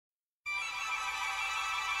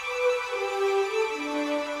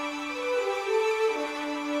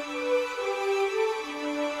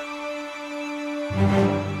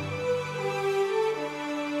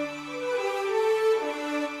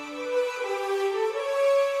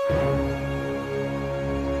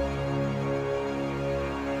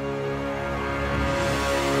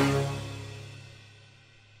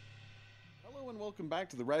back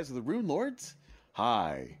to the Rise of the Rune Lords.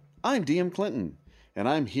 Hi, I'm DM Clinton, and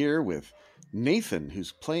I'm here with Nathan,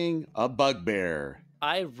 who's playing a bugbear.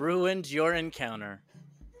 I ruined your encounter.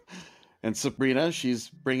 And Sabrina, she's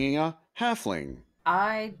bringing a halfling.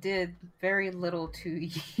 I did very little to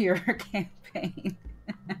your campaign.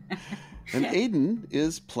 And Aiden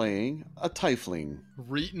is playing a tiefling.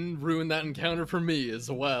 Reeton ruined that encounter for me as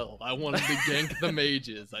well. I wanted to gank the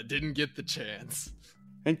mages. I didn't get the chance.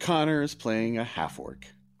 And Connor is playing a half-orc.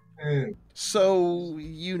 So,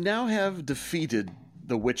 you now have defeated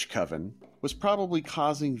the Witch Coven, was probably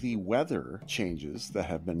causing the weather changes that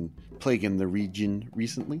have been plaguing the region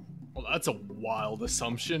recently. Well, that's a wild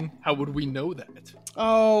assumption. How would we know that?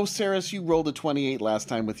 Oh, Saris, you rolled a 28 last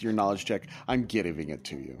time with your knowledge check. I'm giving it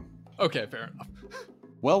to you. Okay, fair enough.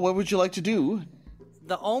 Well, what would you like to do?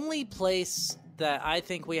 The only place that I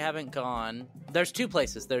think we haven't gone, there's two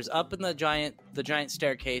places. There's up in the giant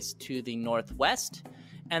staircase to the northwest,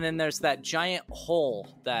 and then there's that giant hole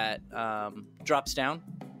that drops down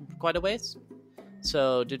quite a ways.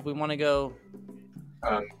 So, did we want to go?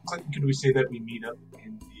 Clinton, could we say that we meet up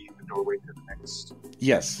in the doorway to the next?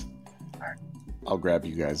 Yes. All right. I'll grab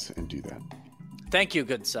you guys and do that. Thank you,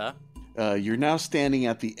 good sir. You're now standing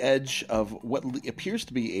at the edge of what appears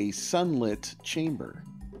to be a sunlit chamber.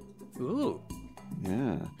 Ooh.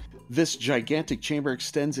 Yeah. This gigantic chamber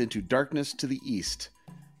extends into darkness to the east,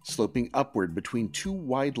 sloping upward between two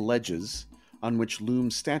wide ledges on which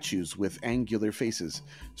loom statues with angular faces,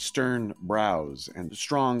 stern brows, and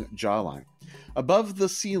strong jawline. Above, the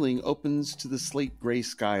ceiling opens to the slate-gray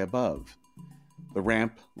sky above. The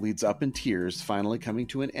ramp leads up in tiers, finally coming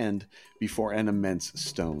to an end before an immense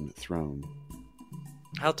stone throne.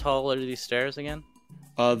 How tall are these stairs again?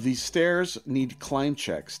 These stairs need climb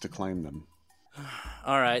checks to climb them.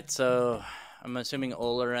 All right, so I'm assuming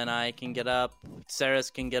Oler and I can get up. Saris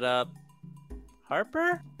can get up.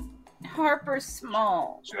 Harper? Harper's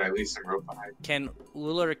small. Should I leave some rope behind? Can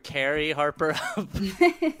Uller carry Harper up?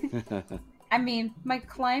 I mean, my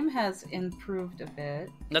climb has improved a bit.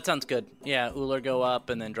 That sounds good. Yeah, Uller go up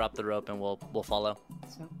and then drop the rope and we'll follow.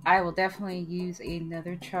 So I will definitely use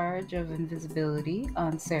another charge of invisibility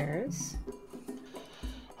on Saris.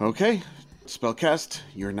 Okay. Spellcast,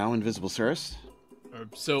 you're now invisible, Saris.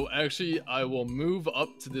 So actually, I will move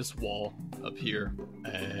up to this wall up here.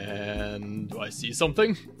 And do I see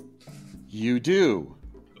something? You do.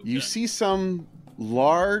 Okay. You see some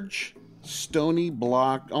large, stony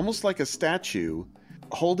block, almost like a statue,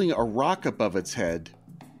 holding a rock above its head,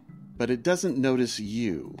 but it doesn't notice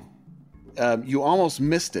you. You almost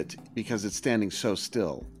missed it because it's standing so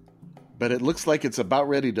still. But it looks like it's about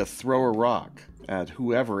ready to throw a rock at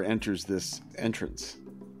whoever enters this entrance.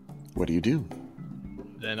 What do you do?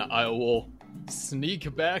 Then I will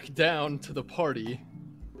sneak back down to the party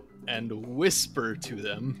and whisper to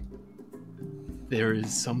them, there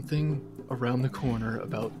is something around the corner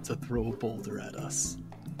about to throw a boulder at us.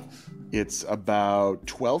 It's about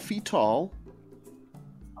 12 feet tall.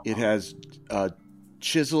 It has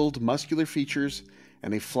chiseled muscular features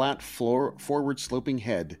and a flat forward-sloping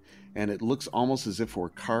head, and it looks almost as if it were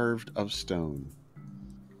carved of stone.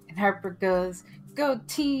 And Harper goes, "Go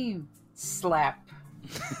team!" Slap.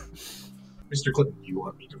 Mr. Clinton, do you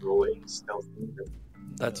want me to roll a stealth move?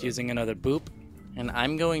 That's using another boop. And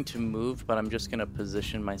I'm going to move, but I'm just going to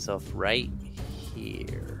position myself right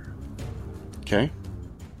here. Okay.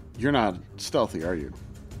 You're not stealthy, are you?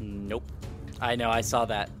 Nope. I know, I saw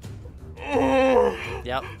that.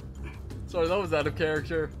 Yep. Sorry, that was out of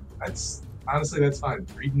character. That's fine.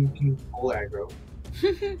 Reeton can pull aggro.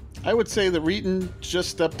 I would say that Reeton just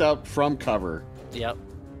stepped out from cover, Yep.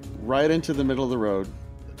 right into the middle of the road.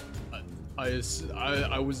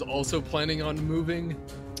 I was also planning on moving.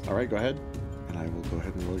 All right, go ahead. And I will go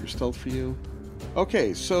ahead and roll your stealth for you.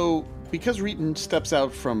 Okay, so because Reeton steps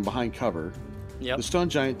out from behind cover, Yep. the stone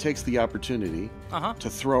giant takes the opportunity Uh-huh. to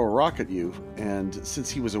throw a rock at you, and since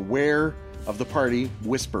he was aware of the party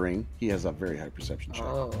whispering, he has a very high perception check.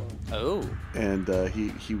 Oh. And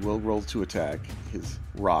he will roll to attack his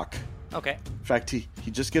rock. Okay. In fact, he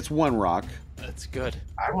just gets one rock. That's good.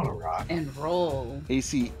 I want to rock. And roll.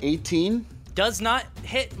 AC 18. Does not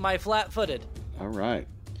hit my flat-footed. All right.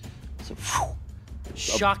 So, a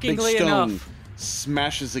Shockingly big stone enough.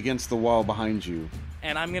 smashes against the wall behind you.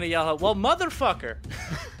 And I'm going to yell out, well, motherfucker!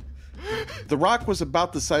 The rock was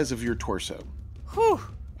about the size of your torso. Whew.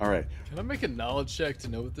 All right. Can I make a knowledge check to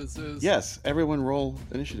know what this is? Yes, everyone roll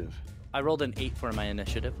initiative. I rolled an 8 for my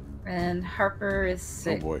initiative. And Harper is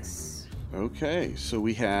 6. Oh, boy. Okay, so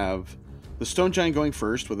we have the Stone Giant going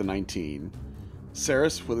first with a 19,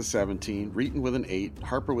 Saris with a 17, Reeton with an 8,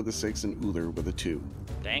 Harper with a 6, and Uller with a 2.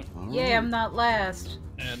 Dang. All Yay, right. I'm not last.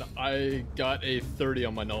 And I got a 30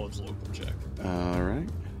 on my knowledge local check. All right.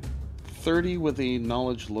 30 with a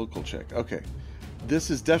knowledge local check. Okay.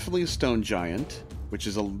 This is definitely a stone giant, which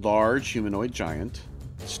is a large humanoid giant.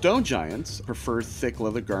 Stone giants prefer thick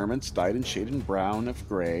leather garments dyed in shade and brown of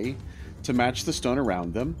gray to match the stone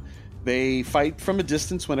around them. They fight from a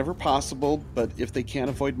distance whenever possible, but if they can't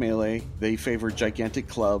avoid melee, they favor gigantic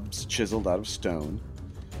clubs chiseled out of stone.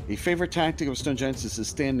 A favorite tactic of stone giants is to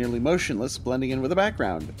stand nearly motionless, blending in with the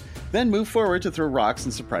background, then move forward to throw rocks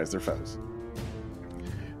and surprise their foes.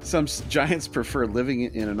 Some giants prefer living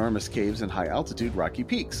in enormous caves and high-altitude rocky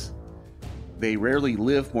peaks. They rarely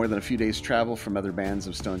live more than a few days' travel from other bands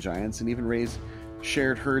of stone giants and even raise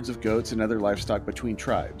shared herds of goats and other livestock between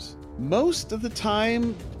tribes. Most of the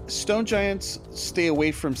time, stone giants stay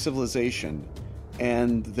away from civilization,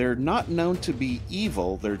 and they're not known to be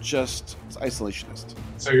evil, they're just isolationist.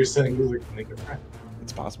 So you're saying Uller can make a friend?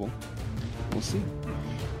 It's possible. We'll see.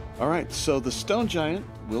 All right, so the stone giant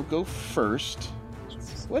will go first.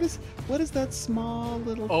 What is that small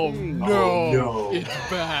little Oh thing? no, Oh, no. it's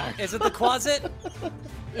back. Is it the Quasit?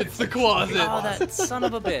 It's the Quasit. Oh, that son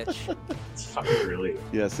of a bitch. It's fucking really.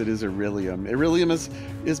 Yes, it is Irilium. Irilium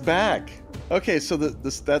is back. Okay, so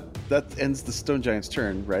that ends the stone giant's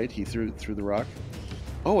turn, right? He threw the rock.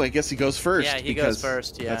 Oh, I guess he goes first. Yeah, he goes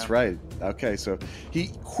first, yeah. That's right. Okay, so he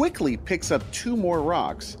quickly picks up 2 more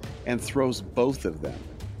rocks and throws both of them.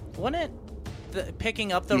 Wouldn't it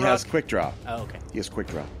picking up the He rock? has quick draw. Oh, okay. He has quick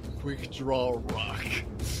draw. Quick draw rock.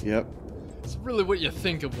 Yep. It's really what you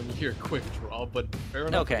think of when you hear quick draw, but fair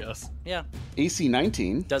enough, Okay. I guess. Yeah. AC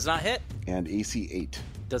 19 Does not hit. and AC 8.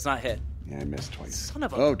 Does not hit. Yeah, I missed twice. Son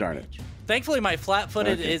of a Oh, darn it. bitch. Thankfully, my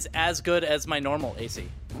flat-footed Okay. is as good as my normal AC.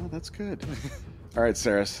 Oh, that's good. All right,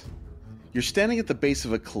 Saris. You're standing at the base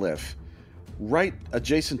of a cliff, right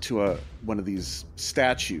adjacent to one of these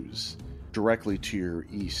statues, directly to your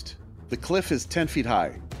east. The cliff is 10 feet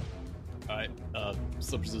high. Alright,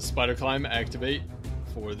 Slippers of Spider Climb activate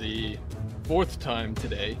for the 4th time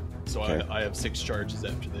today. So Okay. I have 6 charges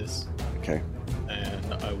after this. Okay.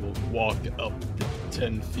 And I will walk up the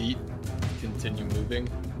 10 feet, continue moving.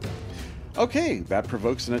 Okay, that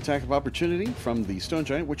provokes an attack of opportunity from the stone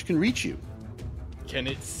giant, which can reach you. Can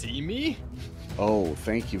it see me? Oh,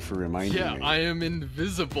 thank you for reminding Yeah, me. I am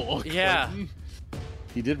invisible. Yeah. Clinton.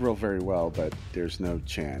 He did roll very well, but there's no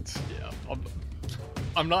chance. Yeah,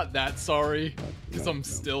 I'm not that sorry, because No, I'm no.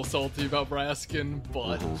 still salty about Braskin,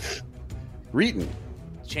 but Uh-huh. Reeton.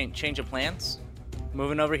 Change of plans.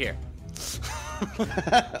 Moving over here.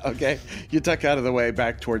 Okay, you duck out of the way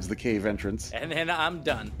back towards the cave entrance, And then I'm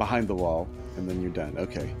done. behind the wall, and then you're done.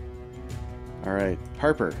 Okay. All right,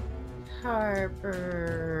 Harper.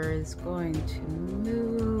 Harper is going to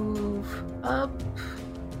move up,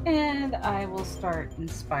 and I will start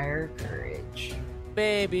Inspire Courage.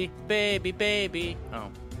 Baby, baby, baby. Oh.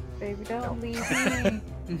 Baby, don't leave me.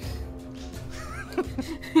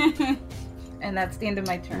 And that's the end of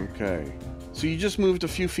my turn. Okay. So you just moved a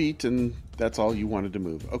few feet, and that's all you wanted to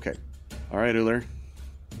move. Okay. All right, Uller.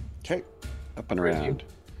 Okay. Up and Ready? around.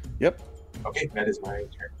 Yep. Okay, that is my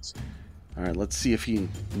turn. All right, let's see if he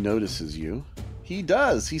notices you. He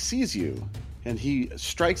does. He sees you. And he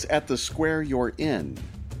strikes at the square you're in.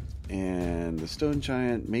 And the stone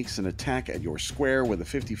giant makes an attack at your square with a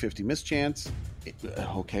 50-50 mischance.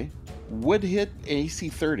 Okay. Would hit AC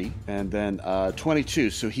 30 and then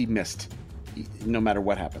 22, so he missed. No matter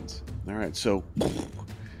what happens. All right, so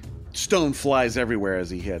stone flies everywhere as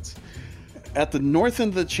he hits. At the north end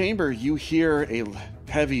of the chamber, you hear a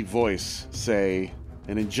heavy voice say,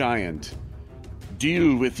 and in giant,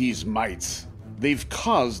 "Deal with these mites. They've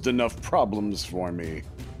caused enough problems for me."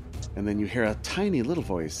 And then you hear a tiny little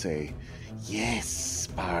voice say, "Yes,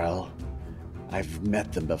 Sparl. I've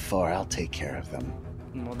met them before. I'll take care of them."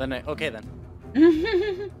 Well, then, okay then.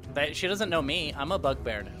 She doesn't know me. I'm a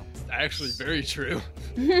bugbear now. it's actually very true.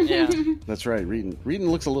 Yeah. That's right, Reeton. Reeton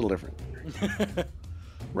looks a little different.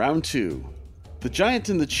 Round 2. The giant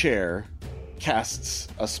in the chair casts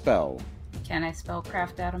a spell. Can I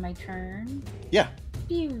spellcraft out of my turn? Yeah.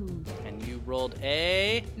 Phew. And you rolled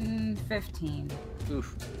a... 15.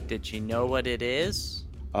 Oof. Did she know what it is?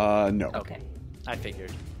 No. Okay. I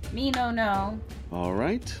figured. Me no. All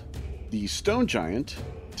right. The stone giant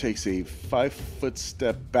takes a 5-foot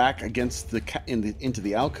step back against into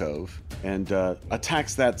the alcove and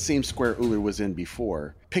attacks that same square Uller was in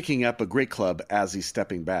before, picking up a great club as he's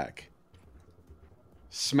stepping back.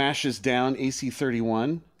 Smashes down AC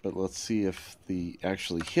 31, but let's see if the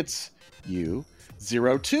actually hits you.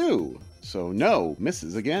 0-2. So no,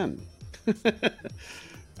 misses again.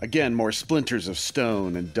 Again, more splinters of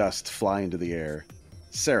stone and dust fly into the air.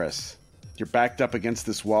 Saris, you're backed up against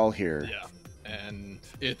this wall here. Yeah, and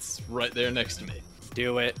it's right there next to me.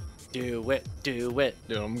 Do it. Do it. Do it.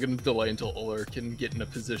 No, I'm gonna delay until Uller can get in a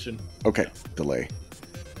position. Okay, delay.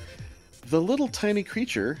 The little tiny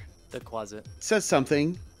creature The Quasit. says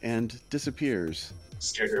something and disappears.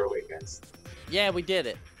 Scared her away, guys. Yeah, we did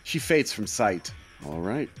it. She fades from sight. All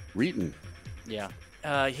right, Reeton. Yeah.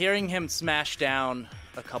 Hearing him smash down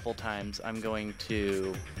a couple times, I'm going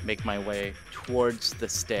to make my way towards the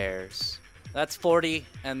stairs. That's 40,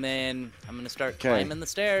 and then I'm going to start climbing the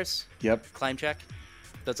stairs. Yep, Climb check.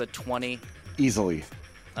 That's a 20. easily.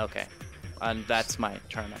 Okay. And that's my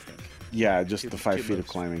turn, I think. Yeah, just the 5 two feet of moves.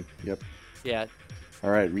 climbing. Yep. Yeah. All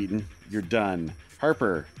right, Reeton, you're done.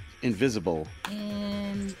 Harper, invisible.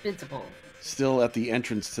 Invisible. Still at the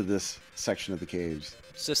entrance to this section of the caves.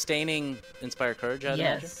 Sustaining Inspire Courage, I'd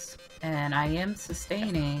imagine. Yes. And I am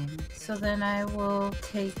sustaining. So then I will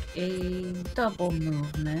take a double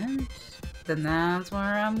movement. Then that's where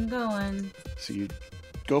I'm going. So you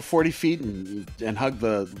go 40 feet and hug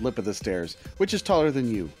the lip of the stairs, which is taller than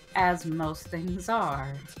you. As most things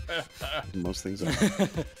are. Most things are.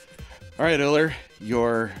 All right, Uller,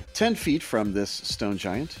 you're 10 feet from this stone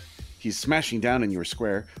giant. He's smashing down in your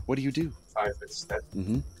square. What do you do? 5 foot step.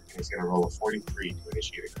 Mm-hmm. And he's going to roll a 43 to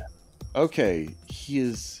initiate a grab. Okay, he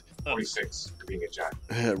is 46 for being a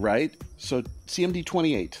giant. right. So CMD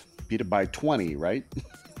 28, beat it by 20, right?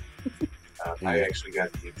 I actually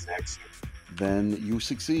got the exact same. Then you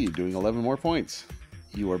succeed, doing 11 more points.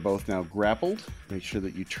 You are both now grappled. Make sure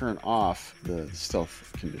that you turn off the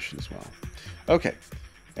stealth condition as well. Okay,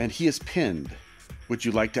 and he is pinned. Would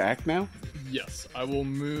you like to act now? Yes, I will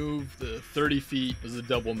move the 30 feet as a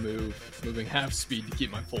double move, moving half speed to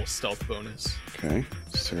keep my full stealth bonus. Okay,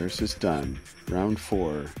 Saris is done. Round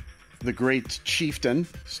 4. The great chieftain,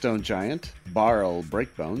 stone giant, Barl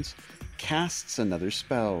Breakbones, casts another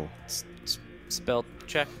spell. Spell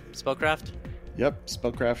check. Spellcraft. Yep,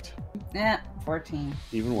 spellcraft. 14.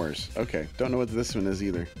 Even worse. Okay, don't know what this one is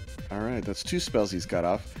either. All right, that's 2 spells he's got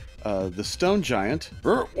off. The stone giant.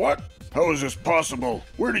 What? How is this possible?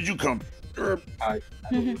 Where did you come?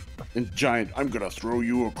 And giant, I'm gonna throw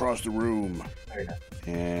you across the room. Very nice.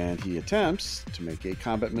 And he attempts to make a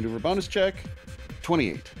combat maneuver bonus check.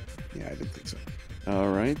 28. Yeah, I didn't think so. All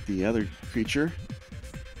right, the other creature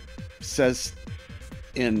says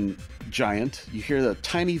in giant, you hear the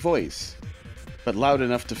tiny voice, but loud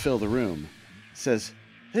enough to fill the room. Says,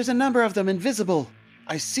 "There's a number of them invisible.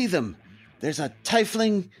 I see them. There's a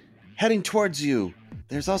tiefling heading towards you.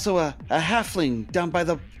 There's also a halfling down by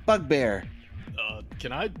the bugbear."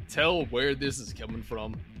 Can I tell where this is coming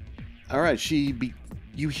from? All right,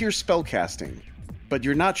 you hear spell casting, but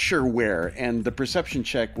you're not sure where, and the perception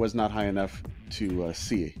check was not high enough to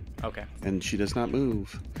see. Okay. And she does not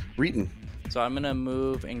move. Reeton. So I'm going to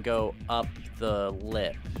move and go up the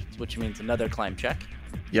lip, which means another climb check.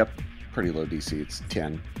 Yep, pretty low DC. It's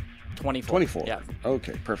 10. 24. 24. Yeah.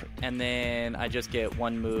 Okay, perfect. And then I just get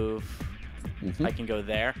one move. Mhm. I can go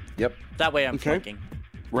there. Yep. That way I'm Okay. flanking.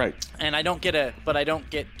 Right. And I don't get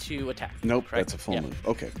to attack. Nope, correct? that's a full Yeah. move.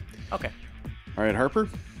 Okay. Okay. All right, Harper.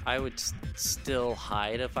 I would still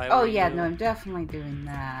hide if I were Oh, yeah, you. no, I'm definitely doing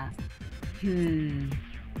that.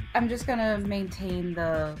 I'm just gonna maintain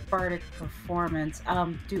the bardic performance.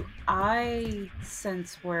 Do I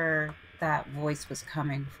sense where that voice was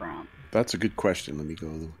coming from? That's a good question. Let me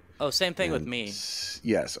go. Oh, same thing with and me.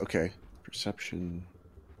 Yes, okay. Perception.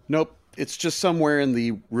 Nope, it's just somewhere in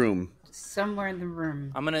the room. Somewhere in the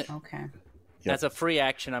room. I'm going to, Okay. Yep. as a free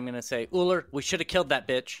action, I'm going to say, Uller, we should have killed that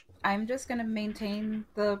bitch. I'm just gonna maintain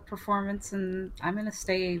the performance and I'm gonna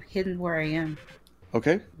stay hidden where I am.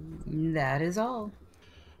 Okay. That is all.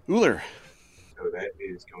 Uller. So that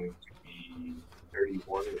is going to be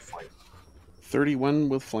 31 with flank. 31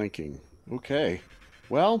 with flanking. Okay.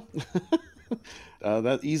 Well,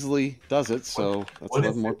 that easily does it, so that's What 11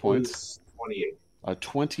 if more it points. was 28?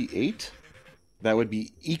 28? That would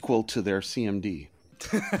be equal to their CMD.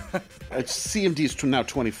 CMD is now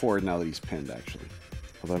 24 now that he's pinned, actually.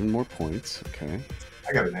 11 more points. Okay.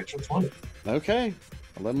 I got an extra 20. Okay.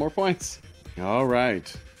 11 more points. All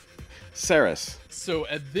right. Saris. So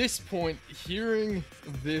at this point, hearing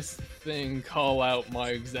this thing call out my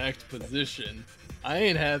exact position, I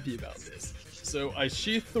ain't happy about this. So I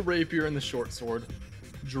sheath the rapier and the short sword,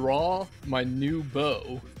 draw my new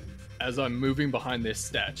bow as I'm moving behind this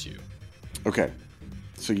statue. Okay.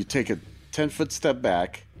 So you take a 10-foot step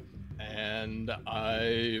back. And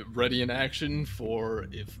I ready an action for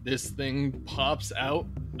if this thing pops out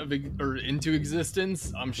of or into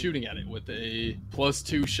existence, I'm shooting at it with a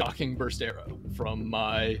 +2 shocking burst arrow from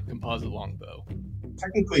my composite longbow.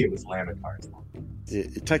 Technically, it was Lamitar's one.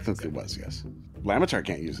 It technically was, yes. Lamitar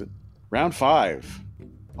can't use it. Round 5.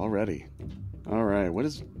 Already. All right, what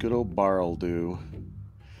does good old Barl do?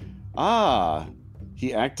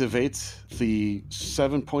 He activates the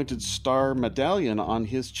 7-pointed star medallion on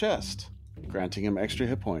his chest, granting him extra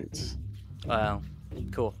hit points. Wow.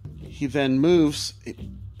 Cool. He then moves,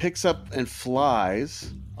 picks up and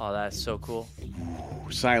flies Oh, that's so cool.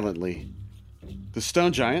 silently. The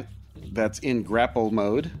stone giant, that's in grapple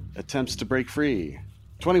mode, attempts to break free.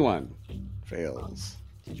 21. Fails.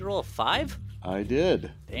 Did you roll a 5? I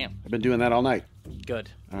did. Damn. I've been doing that all night. Good.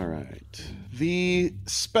 All right. The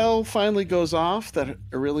spell finally goes off that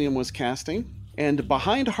Aurelium was casting, and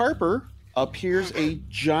behind Harper appears a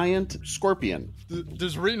giant scorpion.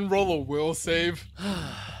 Does Reeton roll a will save?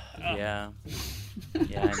 Yeah.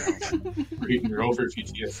 Yeah, I know. Reading your over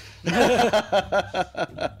PTS.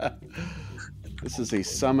 This is a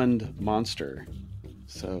summoned monster.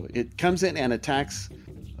 So it comes in and attacks.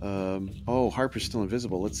 Harper's still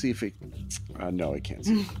invisible. Let's see if it... no, it can't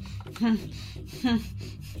see.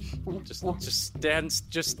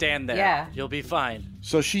 Just stand there. Yeah. You'll be fine.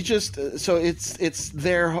 So she just... so it's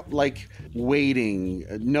there, like, waiting,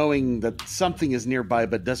 knowing that something is nearby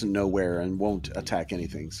but doesn't know where and won't attack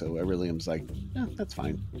anything. So Aurelium's like, that's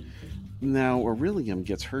fine. Now Aurelium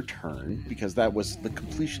gets her turn, because that was the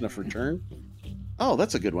completion of her turn. Oh,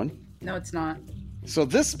 that's a good one. No, it's not. So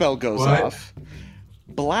this spell goes What? off.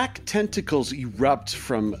 Black tentacles erupt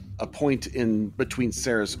from a point in between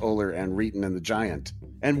Saris, Oler, and Reeton and the giant,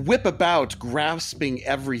 and whip about, grasping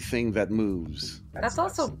everything that moves. That's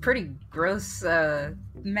also pretty gross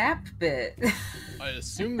map bit. I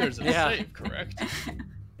assume there's a Yeah. save, correct?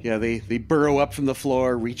 Yeah, they burrow up from the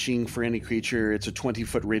floor, reaching for any creature. It's a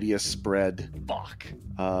 20-foot radius spread. Fuck.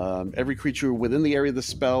 Every creature within the area of the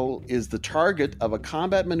spell is the target of a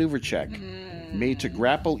combat maneuver check made to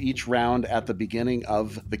grapple each round at the beginning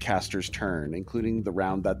of the caster's turn, including the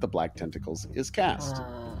round that the black tentacles is cast.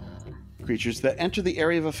 Creatures that enter the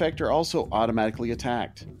area of effect are also automatically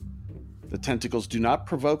attacked. The tentacles do not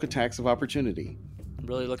provoke attacks of opportunity. I'm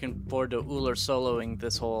really looking forward to Uller soloing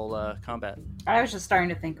this whole combat. I was just starting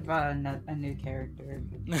to think about a new character.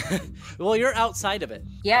 Well, you're outside of it.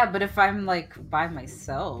 Yeah, but if I'm like by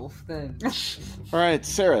myself, then All right,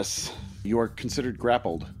 Saris, you are considered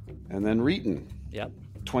grappled. And then Reeton, Yep.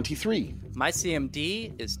 23. My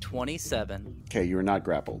CMD is 27. Okay, you are not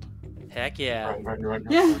grappled. Heck yeah.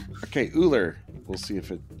 Run. Okay, Uller, we'll see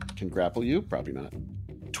if it can grapple you. Probably not.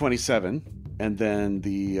 27. And then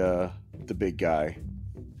the big guy,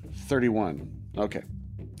 31. Okay.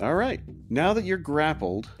 All right. Now that you're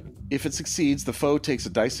grappled, if it succeeds, the foe takes a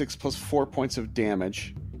dice 6 plus 4 points of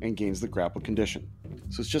damage and gains the grapple condition.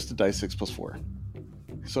 So it's just a dice 6 plus 4.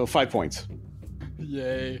 So 5 points.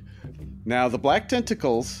 Yay. Now, the black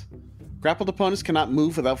tentacles. Grappled opponents cannot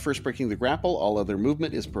move without first breaking the grapple. All other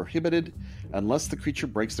movement is prohibited unless the creature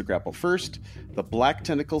breaks the grapple first. The black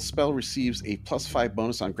tentacle spell receives a +5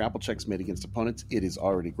 bonus on grapple checks made against opponents. It is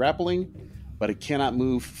already grappling, but it cannot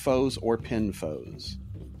move foes or pin foes.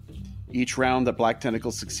 Each round that black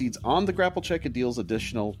tentacle succeeds on the grapple check, it deals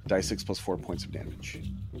additional dice 6 plus 4 points of damage.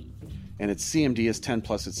 And its CMD is 10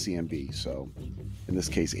 plus its CMB, so in this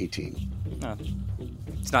case 18. Oh,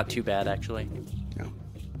 it's not too bad, actually. No.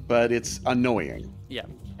 But it's annoying. Yeah.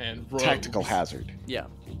 And Tactical rogues. hazard. Yeah.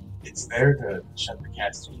 It's there to shut the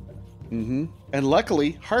caster down. Mm-hmm. And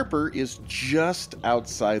luckily, Harper is just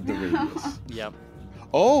outside the radius. Yep.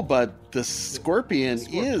 Oh, but the scorpion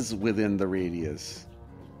is within the radius.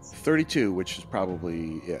 32, which is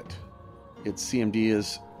probably it. Its CMD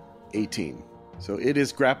is 18. So it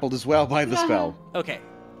is grappled as well by the spell. Okay.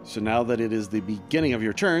 So now that it is the beginning of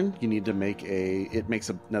your turn, you need to make it makes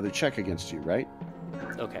another check against you, right?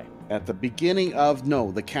 Okay. At the beginning of,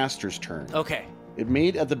 the caster's turn. Okay. It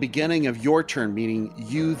made at the beginning of your turn, meaning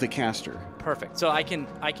you, the caster. Perfect. So I can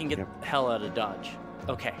get Yep. hell out of dodge.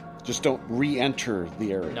 Okay. Just don't re-enter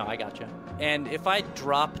the area. No, I gotcha. And if I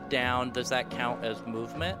drop down, does that count as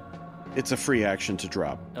movement? It's a free action to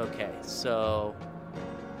drop. Okay. So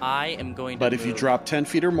I am going to But if you move- drop 10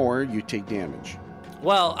 feet or more, you take damage.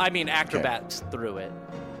 Well, I mean acrobats through it.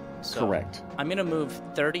 So Correct. I'm going to move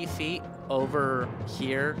 30 feet over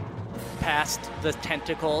here past the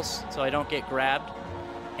tentacles so I don't get grabbed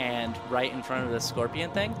and right in front of the scorpion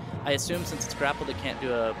thing. I assume since it's grappled it can't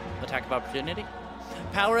do a attack of opportunity.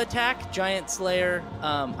 Power attack, Giant Slayer.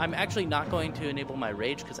 I'm actually not going to enable my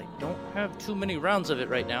rage because I don't have too many rounds of it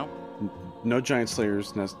right now. No Giant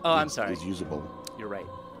Slayers I'm sorry. is usable. You're right.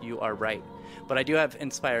 You are right. But I do have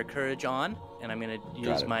Inspire Courage on, and I'm going to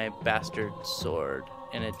use it. my Bastard Sword.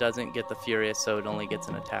 And it doesn't get the Furious, so it only gets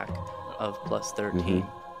an attack of +13.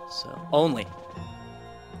 So, only.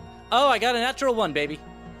 Oh, I got a natural 1, baby.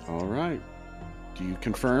 All right. Do you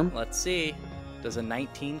confirm? Let's see. Does a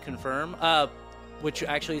 19 confirm? Which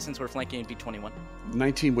actually, since we're flanking, it'd be 21.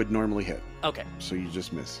 19 would normally hit, Okay. so you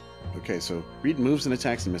just miss. Okay, so Reed moves and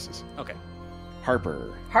attacks and misses. Okay.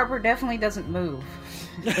 Harper. Harper definitely doesn't move.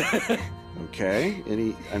 Okay.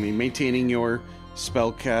 Maintaining your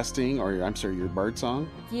spell casting, or your bard song.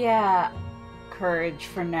 Yeah, courage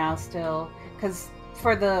for now still, because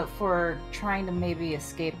for trying to maybe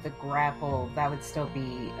escape the grapple, that would still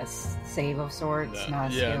be a save of sorts, not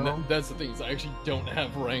a skill. Yeah, that's the thing. Is I actually don't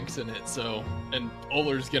have ranks in it, so and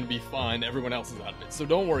Oler's gonna be fine. Everyone else is out of it, so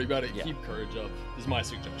don't worry about it. Yeah. Keep courage up. Is my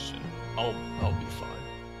suggestion. I'll be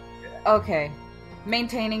fine. Okay,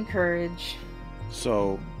 maintaining courage,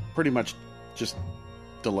 So pretty much just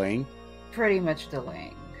delaying. pretty much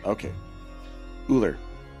delaying. Okay. Uller.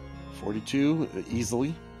 42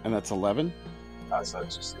 easily, and that's 11. So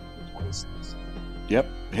it's just 26 Yep,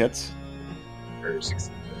 hits. or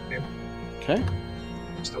 16. Damn, Okay.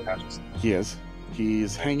 still catches. He is.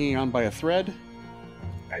 He's hanging on by a thread.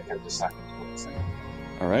 I attempt to sack him 27.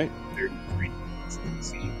 All right. 33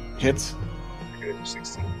 see. Hits. You're going to do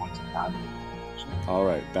 16 points of damage. All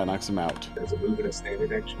right, that knocks him out. There's a move and a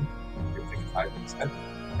standard action. You're taking 5 instead.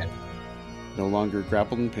 And No longer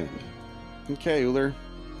grappled and pinned. Okay, Uller.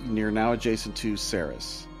 You're now adjacent to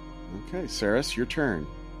Saris. Okay, Saris, your turn.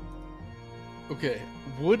 Okay,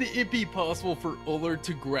 would it be possible for Uller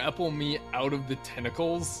to grapple me out of the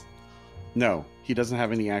tentacles? No, he doesn't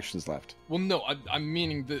have any actions left. Well, no, I'm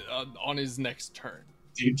meaning on his next turn.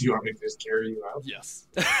 do you want me to just carry you out? Yes.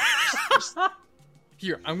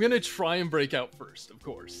 Here, I'm gonna try and break out first, of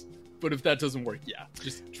course. But if that doesn't work, yeah,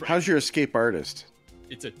 just try. How's your escape artist?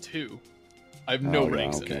 It's a 2. I have no Oh, yeah,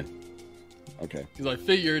 ranks okay. in it. Okay. Because I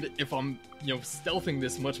figured if I'm, stealthing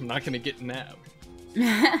this much, I'm not gonna get nabbed.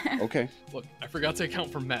 Okay. Look, I forgot to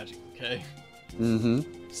account for magic, okay? Mm-hmm.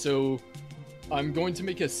 So, I'm going to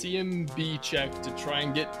make a CMB check to try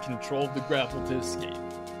and get control of the grapple to escape.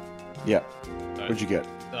 Yeah. Alright. What'd you get?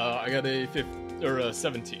 I got a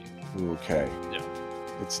 17. Okay. Yeah.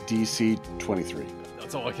 It's DC 23.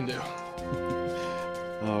 That's all I can do.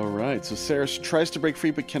 All right. So Saris tries to break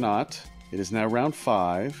free but cannot. It is now round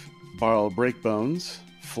 5. Barl Breakbones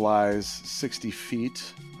flies 60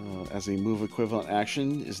 feet as a move equivalent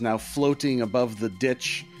action. Is now floating above the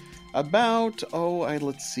ditch about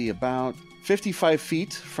 55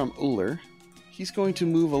 feet from Uller. He's going to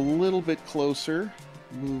move a little bit closer.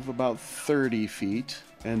 Move about 30 feet.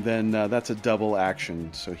 And then that's a double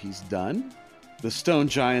action. So he's done. The stone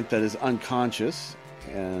giant that is unconscious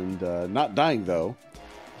and not dying, though,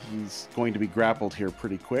 he's going to be grappled here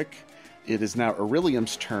pretty quick. It is now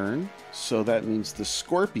Aurelium's turn, so that means the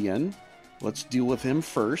scorpion. Let's deal with him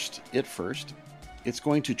first. It's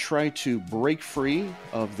going to try to break free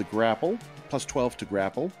of the grapple. Plus 12 to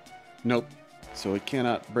grapple. Nope. So it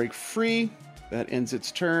cannot break free. That ends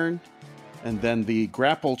its turn. And then the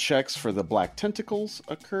grapple checks for the black tentacles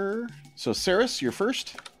occur. So Saris, you're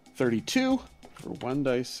first. 32 for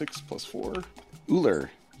 1d6 plus 4.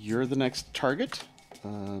 Uller, you're the next target.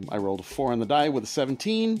 I rolled a 4 on the die with a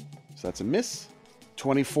 17, so that's a miss.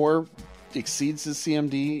 24 exceeds the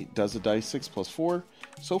CMD, does a dice 6 plus 4.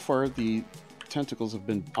 So far, the tentacles have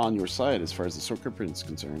been on your side as far as the scorpion is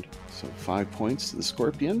concerned. So 5 points to the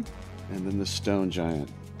scorpion, and then the stone giant.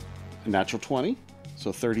 A natural 20,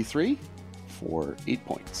 so 33 for 8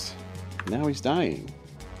 points. Now he's dying.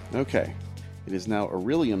 Okay, it is now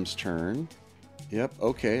Aurelium's turn. Yep,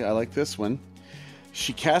 okay, I like this one.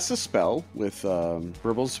 She casts a spell with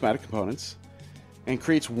verbal and somatic components and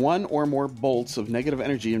creates one or more bolts of negative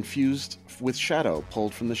energy infused with shadow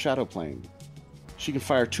pulled from the shadow plane. She can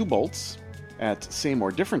fire 2 bolts at same or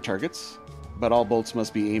different targets, but all bolts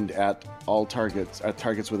must be aimed at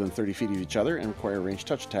targets within 30 feet of each other and require a ranged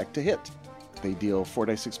touch attack to hit. They deal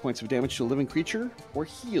 4d6 points of damage to a living creature or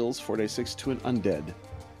heals 4d6 to an undead.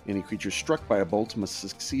 Any creature struck by a bolt must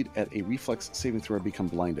succeed at a reflex saving throw or become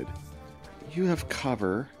blinded. You have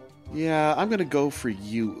cover. Yeah, I'm going to go for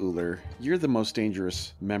you, Uller. You're the most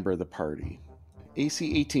dangerous member of the party.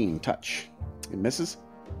 AC 18, touch. It misses.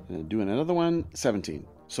 And doing another one, 17.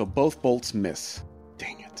 So both bolts miss.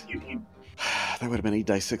 Dang it. That would have been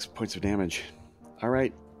 8d6 points of damage. All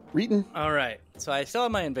right, Reeton. All right. So I still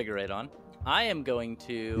have my Invigorate on. I am going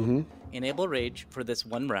to enable Rage for this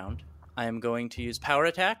one round. I am going to use Power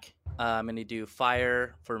Attack. I'm going to do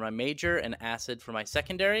Fire for my major and Acid for my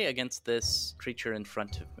secondary against this creature in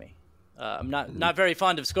front of me. I'm not very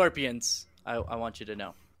fond of scorpions. I want you to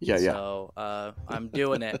know. Yeah. So I'm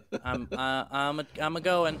doing it. I'm a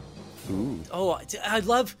going. Ooh. Oh, I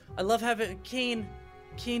love having Keen.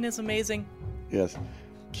 Keen is amazing. Yes.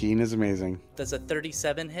 Keen is amazing. Does a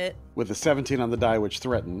 37 hit? With a 17 on the die, which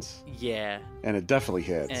threatens. Yeah. And it definitely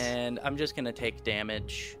hits. And I'm just going to take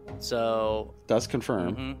damage. So... Does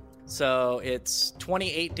confirm. Mm-hmm. So it's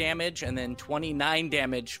 28 damage and then 29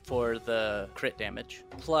 damage for the crit damage.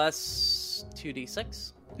 Plus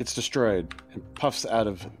 2d6. It's destroyed and puffs out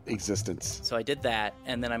of existence. So I did that,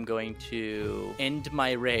 and then I'm going to end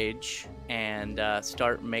my rage and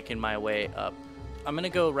start making my way up. I'm going to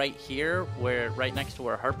go right here, right next to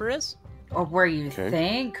where Harper is. Or where you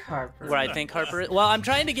think Harper Where I think Harper is. Well, I'm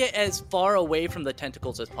trying to get as far away from the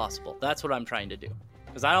tentacles as possible. That's what I'm trying to do.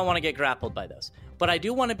 Because I don't want to get grappled by those. But I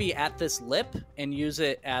do want to be at this lip and use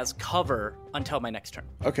it as cover until my next turn.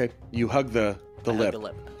 Okay, you hug the lip. Hug the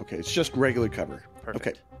lip. Okay, it's just regular cover. Perfect.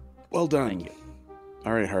 Okay, well done. Thank you.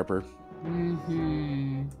 All right, Harper.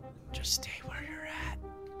 Mm-hmm. Just stay where you're at.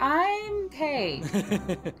 I'm okay.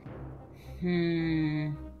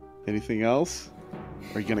 Anything else?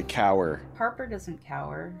 Or are you going to cower? Harper doesn't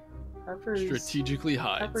cower. Harper's Strategically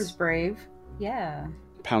hides. Harper's brave. Yeah.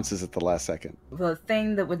 Pounces at the last second. The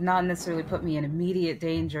thing that would not necessarily put me in immediate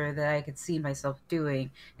danger that I could see myself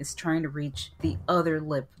doing is trying to reach the other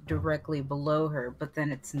lip directly below her, but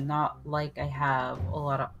then it's not like I have a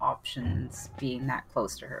lot of options being that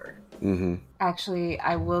close to her. Mm-hmm. Actually,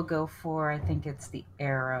 I will go for, I think it's the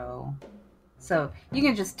arrow. So you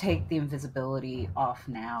can just take the invisibility off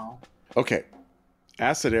now. Okay.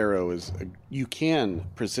 Acid arrow is... you can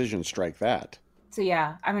precision strike that. So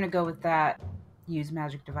yeah, I'm going to go with that. Use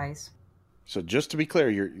magic device. So just to be clear,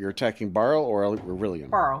 you're attacking Barl or Aurelium?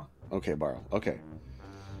 Barl. Okay, Barl. Okay.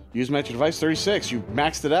 Use magic device 36. You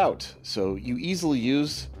maxed it out. So you easily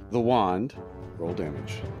use the wand. Roll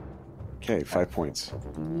damage. Okay, 5 points.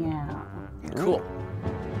 Yeah. Cool.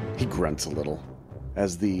 He grunts a little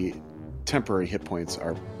as the temporary hit points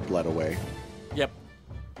are bled away. Yep.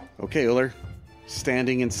 Okay, Uller.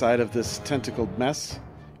 Standing inside of this tentacled mess,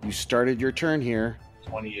 you started your turn here.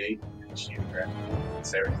 28. She correct.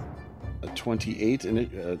 Sarah. A 28,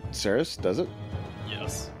 and Saris does it?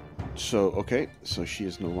 Yes. So, okay, so she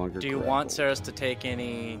is no longer Do you want Saris to take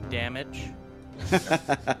any damage?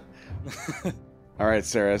 All right,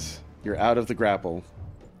 Saris, you're out of the grapple.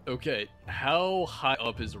 Okay, how high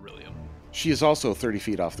up is Aurelium? She is also 30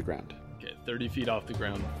 feet off the ground. Okay, 30 feet off the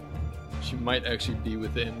ground. She might actually be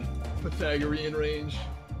within Pythagorean range.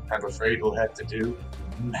 I'm afraid we'll have to do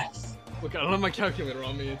math. Look, I don't have my calculator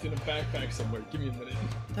on me. It's in a backpack somewhere. Give me a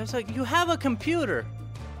minute. You have a computer.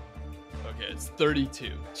 Okay, it's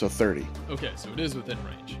 32. So 30. Okay, so it is within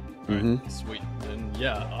range. Mhm. Alright, sweet. Then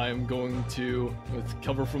yeah, I am going to, with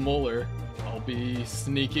cover from Moeller, I'll be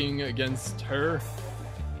sneaking against her.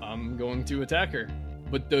 I'm going to attack her.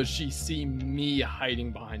 But does she see me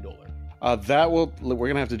hiding behind Oler? We're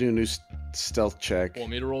going to have to do a new stealth check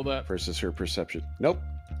Want me to roll that? versus her perception. Nope.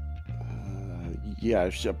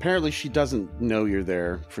 Yeah, apparently she doesn't know you're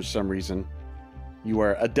there for some reason. You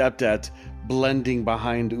are adept at blending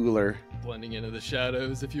behind Uller. Blending into the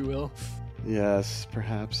shadows, if you will. Yes,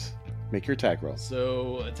 perhaps. Make your attack roll.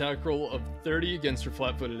 So, attack roll of 30 against her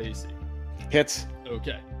flat-footed AC. Hits.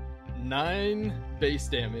 Okay. 9 base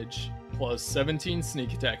damage plus 17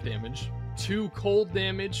 sneak attack damage. 2 cold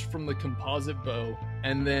damage from the composite bow.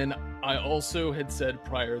 And then I also had said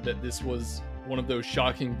prior that this was one of those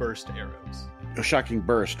shocking burst arrows. A shocking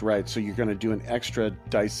burst, right. So you're going to do an extra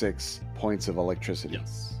die 6 points of electricity.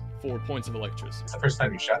 Yes. 4 points of electricity. It's the first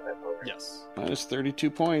time you shot that bow, right? Yes. Minus 32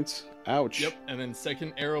 points. Ouch. Yep. And then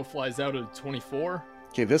second arrow flies out at 24.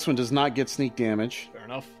 Okay, this one does not get sneak damage. Fair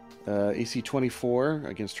enough. AC 24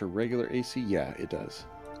 against her regular AC. Yeah, it does.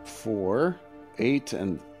 4, 8,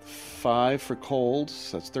 and 5 for cold.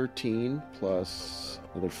 So that's 13 plus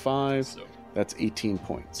another 5. So, That's 18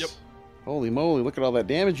 points. Yep. Holy moly, look at all that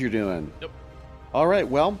damage you're doing. Yep. All right,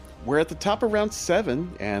 well, we're at the top of round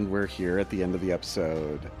 7, and we're here at the end of the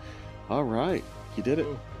episode. All right, you did it.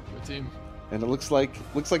 oh, good team. And it looks like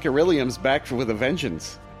Aurelium's back with a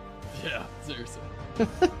vengeance. Yeah, seriously.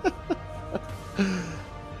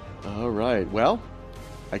 All right, well,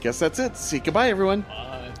 I guess that's it. See, goodbye, everyone.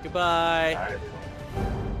 Bye. Goodbye. All right.